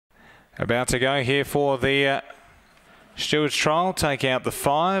About to go here for the Stewards trial, take out the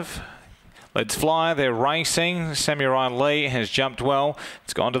 5. Let's Fly, they're racing. Samurai Lee has jumped well.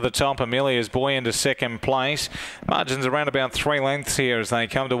 It's gone to the top. Amelia's Boy into second place. Margins around about 3 lengths here as they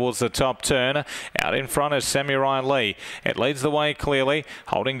come towards the top turn. Out in front is Samurai Lee. It leads the way clearly.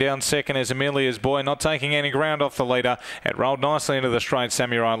 Holding down second is Amelia's Boy, not taking any ground off the leader. It rolled nicely into the straight,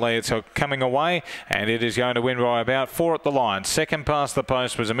 Samurai Lee. It's coming away, and it is going to win by about 4 at the line. Second past the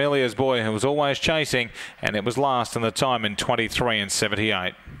post was Amelia's Boy, who was always chasing, and it was last in the time in 23 and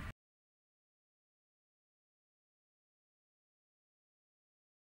 78.